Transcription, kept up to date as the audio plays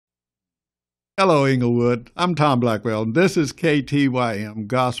Hello, Inglewood. I'm Tom Blackwell. This is KTYM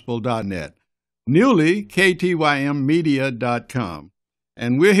Gospel.net, newly KTYMmedia.com.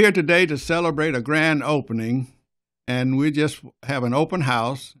 And we're here today to celebrate a grand opening, and we just have an open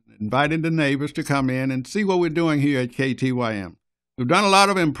house, inviting the neighbors to come in and see what we're doing here at KTYM. We've done a lot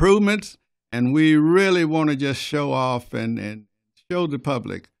of improvements, and we really want to just show off and show the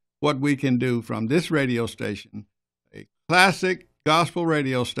public what we can do from this radio station, a classic gospel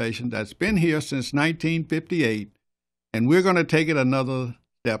radio station that's been here since 1958, and we're going to take it another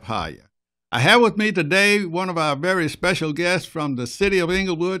step higher. I have with me today one of our very special guests from the city of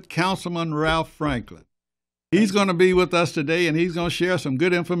Inglewood, Councilman Ralph Franklin. He's going to be with us today, and he's going to share some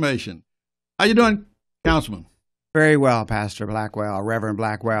good information. How you doing, Councilman? Very well, Pastor Blackwell, Reverend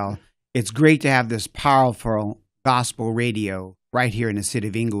Blackwell. It's great to have this powerful gospel radio right here in the city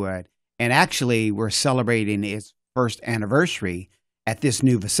of Inglewood, and actually we're celebrating its first anniversary at this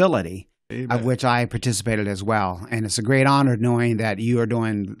new facility, Amen. Of which I participated as well. And it's a great honor knowing that you are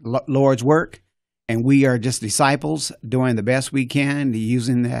doing Lord's work, and we are just disciples doing the best we can,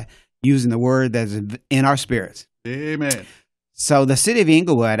 using the word that's in our spirits. Amen. So the city of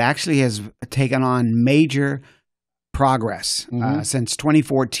Inglewood actually has taken on major progress. Since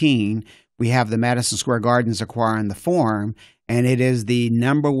 2014, we have the Madison Square Gardens acquiring the Forum, and it is the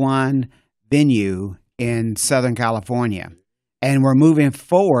 #1 venue in Southern California. And we're moving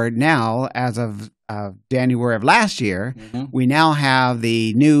forward now. As of January of last year, we now have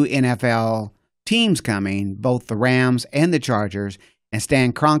the new NFL teams coming, both the Rams and the Chargers. And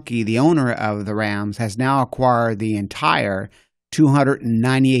Stan Kroenke, the owner of the Rams, has now acquired the entire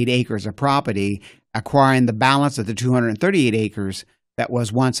 298 acres of property, acquiring the balance of the 238 acres that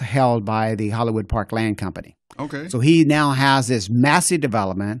was once held by the Hollywood Park Land Company. Okay. So he now has this massive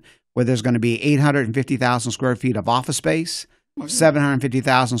development where there's going to be 850,000 square feet of office space,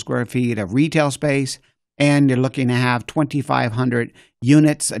 750,000 square feet of retail space, and they're looking to have 2,500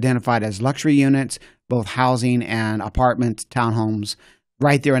 units identified as luxury units, both housing and apartments, townhomes,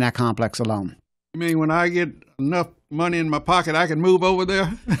 right there in that complex alone. You mean when I get enough money in my pocket, I can move over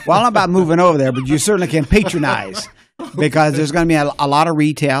there? Well, I'm not about moving over there, but you certainly can patronize because there's going to be a lot of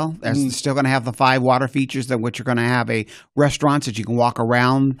retail. There's still going to have the 5 water features, that which are going to have a restaurants that you can walk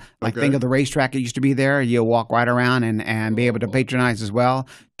around. Like think of the racetrack that used to be there. You'll walk right around and be able to patronize as well.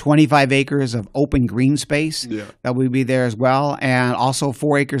 25 acres of open green space that will be there as well. And also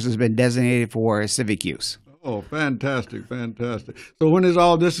 4 acres has been designated for civic use. Oh, fantastic, fantastic. So when is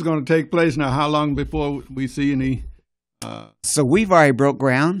all this going to take place now? How long before we see any? So we've already broke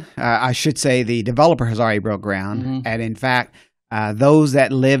ground. I should say the developer has already broke ground. And in fact, those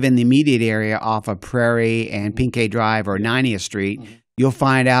that live in the immediate area off of Prairie and Pinkay Drive or 90th Street, you'll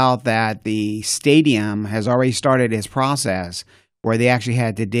find out that the stadium has already started its process where they actually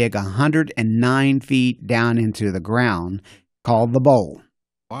had to dig 109 feet down into the ground, called the bowl.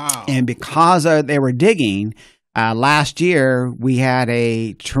 Wow. And because they were digging, last year we had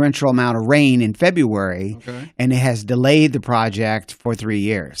a torrential amount of rain in February, and it has delayed the project for 3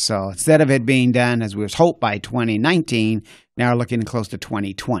 years. So instead of it being done as we was hoped by 2019, now we're looking close to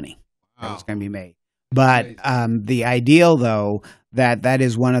 2020. That was going to be made. But the ideal, though, that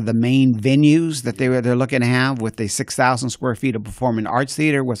is one of the main venues that they're looking to have, with the 6,000 square feet of performing arts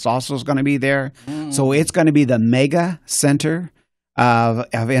theater, which also is going to be there. So it's going to be the mega center of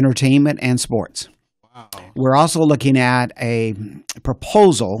entertainment and sports. Wow. We're also looking at a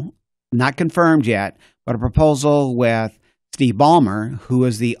proposal, not confirmed yet, but a proposal with Steve Ballmer, who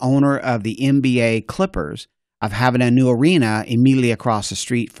is the owner of the NBA Clippers, of having a new arena immediately across the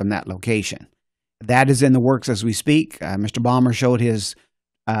street from that location. That is in the works as we speak. Mr. Ballmer showed his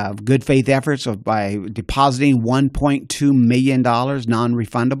good faith efforts by depositing $1.2 million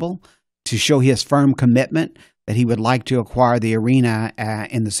non-refundable to show his firm commitment that he would like to acquire the arena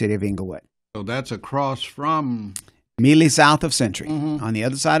in the city of Inglewood. So that's across from? Immediately south of Century, on the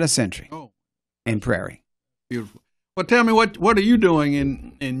other side of Century, in Prairie. Beautiful. Well, tell me, what are you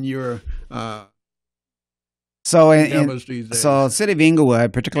doing in your So city of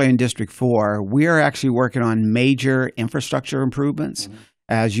Inglewood, particularly in District 4, we are actually working on major infrastructure improvements.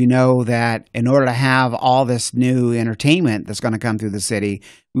 As you know, that in order to have all this new entertainment that's going to come through the city,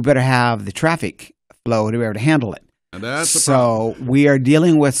 we better have the traffic flow to be able to handle it. So we are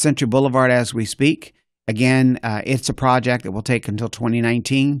dealing with Century Boulevard as we speak. Again, it's a project that will take until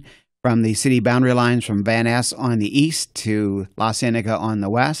 2019, from the city boundary lines from Van Ness on the east to La Cienega on the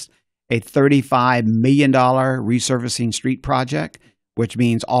west. A $35 million resurfacing street project, which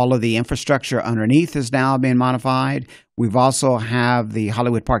means all of the infrastructure underneath is now being modified. We've also have the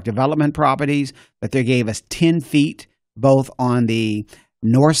Hollywood Park development properties that they gave us 10 feet, both on the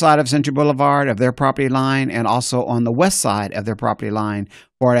north side of Central Boulevard of their property line and also on the west side of their property line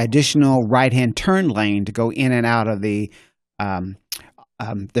for an additional right-hand turn lane to go in and out of their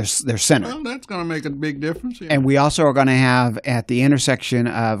center. Well, that's going to make a big difference. Yeah. And we also are going to have at the intersection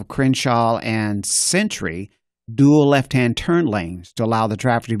of Crenshaw and Century dual left-hand turn lanes to allow the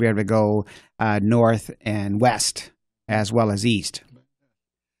traffic to be able to go north and west as well as east.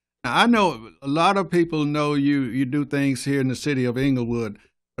 Now, I know a lot of people know you do things here in the city of Inglewood,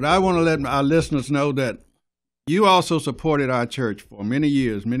 but I want to let our listeners know that you also supported our church for many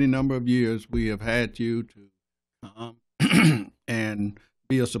years, many number of years. We have had you to come and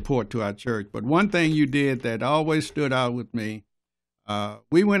be a support to our church. But one thing you did that always stood out with me,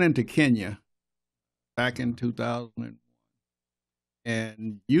 we went into Kenya back in 2001,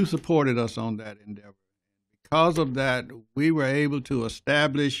 and you supported us on that endeavor. Because of that, we were able to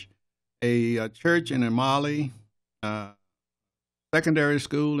establish a church in Imali, secondary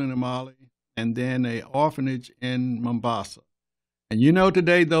school in Imali, and then an orphanage in Mombasa. And you know,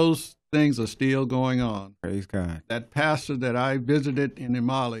 today those things are still going on. Praise God. That pastor that I visited in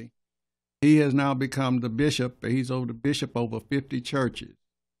Imali, he has now become the bishop. He's the bishop over 50 churches,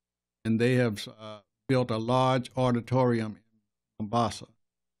 and they have built a large auditorium in Mombasa.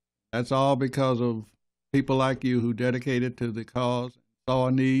 That's all because of people like you who dedicated to the cause, saw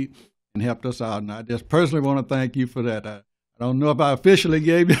a need, and helped us out. And I just personally want to thank you for that. I don't know if I officially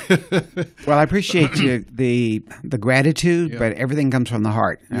gave you. Well, I appreciate the gratitude, Yeah. but everything comes from the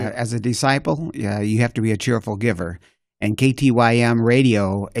heart. Yeah. As a disciple, you have to be a cheerful giver. And KTYM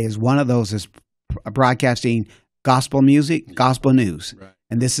radio is one of those is broadcasting gospel music, gospel news. Right.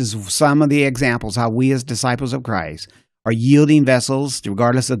 And this is some of the examples how we as disciples of Christ are yielding vessels,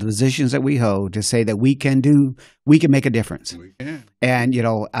 regardless of the positions that we hold, to say that we can make a difference. We can. And,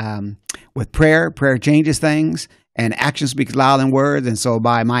 with prayer changes things, and action speaks louder than words. And so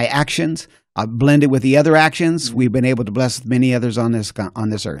by my actions, blended with the other actions, we've been able to bless many others on this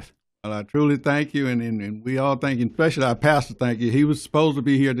earth. Well, I truly thank you, and we all thank you, especially our pastor thank you. He was supposed to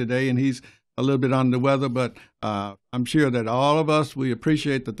be here today, and he's a little bit under the weather, but I'm sure that all of us, we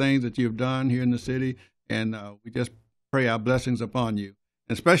appreciate the things that you've done here in the city, and we just pray our blessings upon you,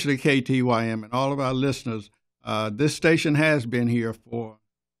 especially KTYM and all of our listeners. This station has been here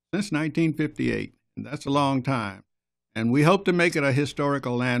since 1958, and that's a long time. And we hope to make it a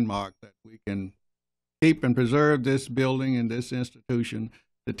historical landmark that we can keep and preserve this building and this institution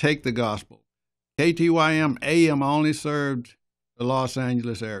to take the gospel. KTYM AM only served the Los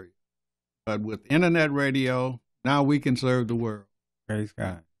Angeles area, but with internet radio, now we can serve the world. Praise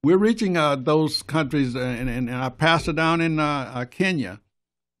God. We're reaching those countries, and our pastor down in Kenya,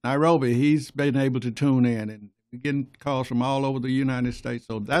 Nairobi, he's been able to tune in, and we're getting calls from all over the United States,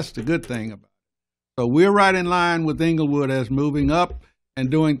 so that's the good thing about it. So we're right in line with Inglewood as moving up and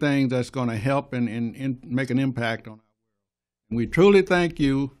doing things that's going to help and make an impact on our world. And we truly thank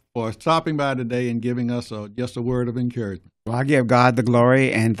you for stopping by today and giving us just a word of encouragement. Well, I give God the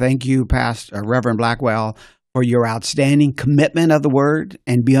glory, and thank you, Pastor Reverend Blackwell, for your outstanding commitment of the word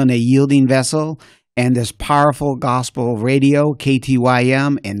and being a yielding vessel and this powerful gospel radio,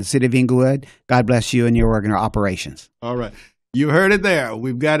 KTYM, in the city of Inglewood. God bless you and your work and your operations. All right. You heard it there.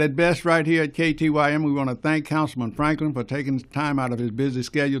 We've got it best right here at KTYM. We want to thank Councilman Franklin for taking time out of his busy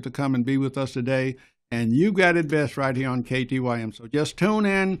schedule to come and be with us today. And you got it best right here on KTYM. So just tune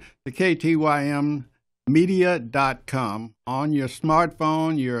in to KTYMmedia.com on your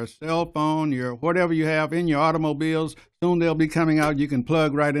smartphone, your cell phone, your whatever you have in your automobiles. Soon they'll be coming out. You can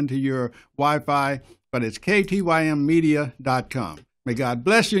plug right into your Wi-Fi. But it's KTYMmedia.com. May God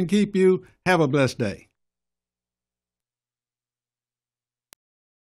bless you and keep you. Have a blessed day.